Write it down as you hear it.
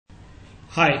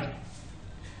Hi,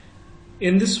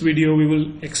 in this video we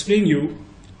will explain you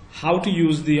how to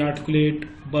use the Articulate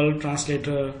bulk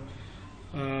translator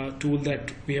tool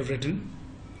that we have written.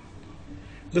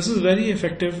 This is very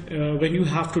effective when you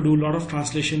have to do a lot of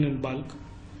translation in bulk.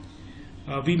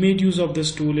 We made use of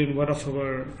this tool in one of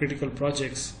our critical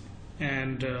projects,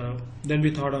 and then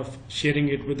we thought of sharing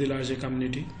it with the larger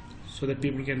community so that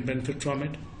people can benefit from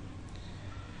it.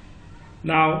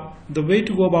 Now the way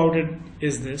to go about it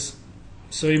is this.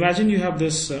 So imagine you have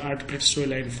this Articulate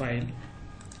storyline file,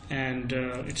 and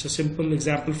it's a simple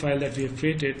example file that we have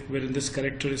created wherein this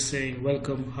character is saying,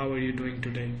 "Welcome, how are you doing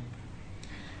today?"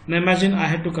 Now imagine I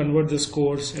had to convert this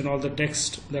course and all the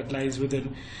text that lies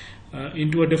within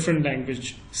into a different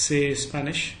language, say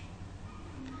Spanish.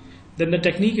 Then the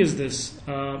technique is this.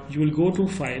 You will go to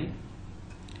File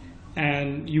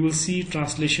and you will see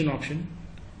Translation option.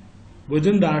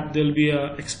 Within that there will be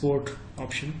a Export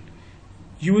option.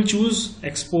 You will choose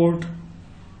Export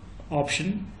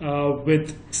option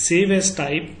with Save as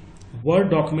Type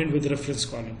Word document with reference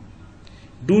column.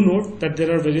 Do note that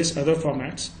there are various other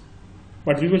formats,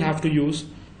 but we will have to use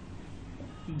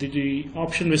the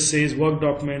option which says Word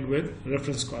document with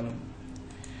reference column.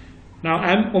 Now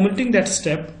I am omitting that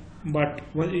step, but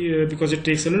because it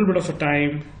takes a little bit of a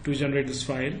time to generate this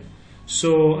file,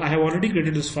 so I have already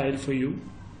created this file for you.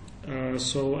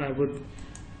 So I would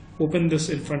open this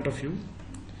in front of you.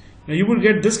 Now you will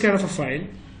get this kind of a file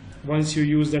once you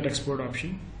use that export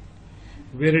option,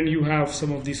 wherein you have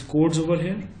some of these codes over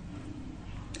here,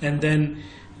 and then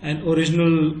an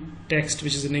original text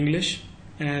which is in English,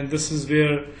 and this is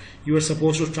where you are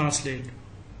supposed to translate.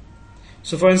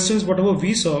 So for instance, whatever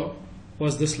we saw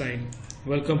was this line,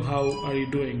 "Welcome, how are you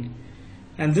doing?"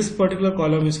 And this particular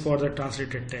column is for the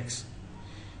translated text.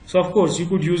 So of course you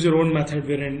could use your own method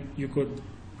wherein you could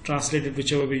translate it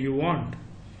whichever way you want.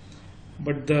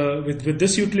 But with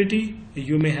this utility,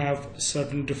 you may have a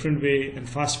certain different way and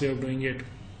fast way of doing it.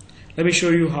 Let me show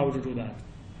you how to do that.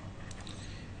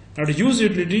 Now to use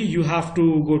utility, you have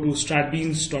to go to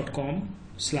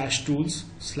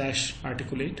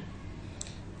stratbeans.com/tools/articulate,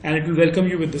 and it will welcome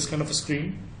you with this kind of a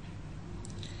screen.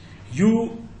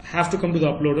 You have to come to the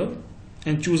uploader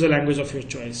and choose a language of your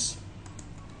choice.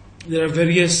 There are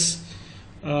various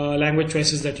language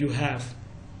choices that you have,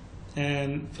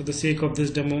 and for the sake of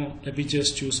this demo, let me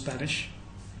just choose Spanish,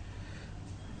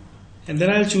 and then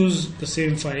I'll choose the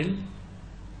same file,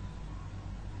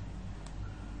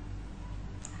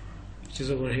 which is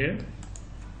over here,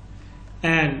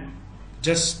 and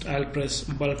just I'll press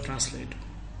bulk translate,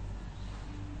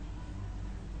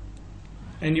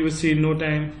 and you will see in no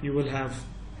time you will have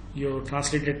your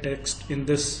translated text in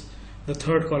the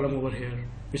third column over here,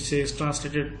 which says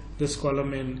translated this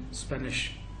column in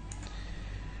Spanish.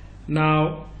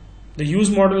 Now the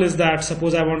use model is that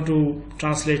suppose I want to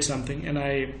translate something and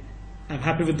I'm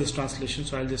happy with this translation,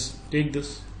 so I'll just take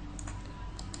this,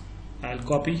 I'll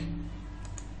copy,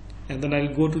 and then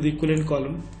I'll go to the equivalent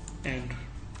column and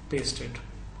paste it.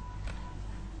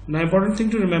 Now important thing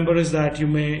to remember is that you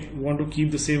may want to keep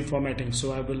the same formatting,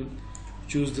 so I will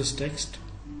choose this text,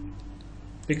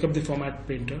 pick up the format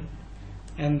painter,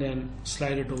 and then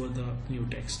slide it over the new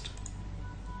text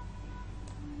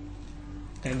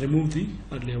and remove the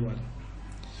earlier one.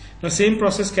 Now same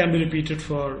process can be repeated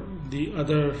for the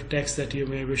other text that you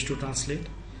may wish to translate,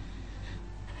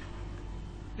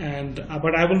 and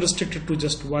but I will restrict it to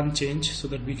just one change so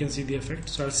that we can see the effect.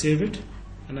 So I'll save it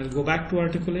and I'll go back to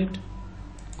Articulate,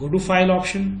 go to File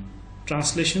option,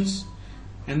 Translations,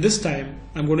 and this time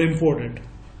I'm going to import it.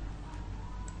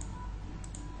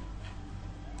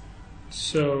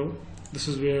 So this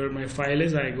is where my file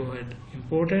is. I go ahead,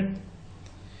 import it.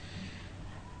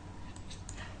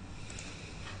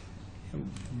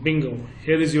 Bingo,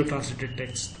 here is your translated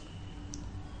text.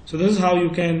 So this is how you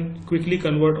can quickly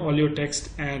convert all your text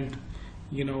and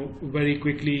very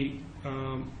quickly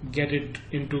get it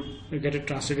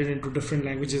translated into different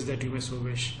languages that you may so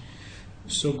wish.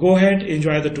 So go ahead,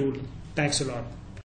 enjoy the tool. Thanks a lot.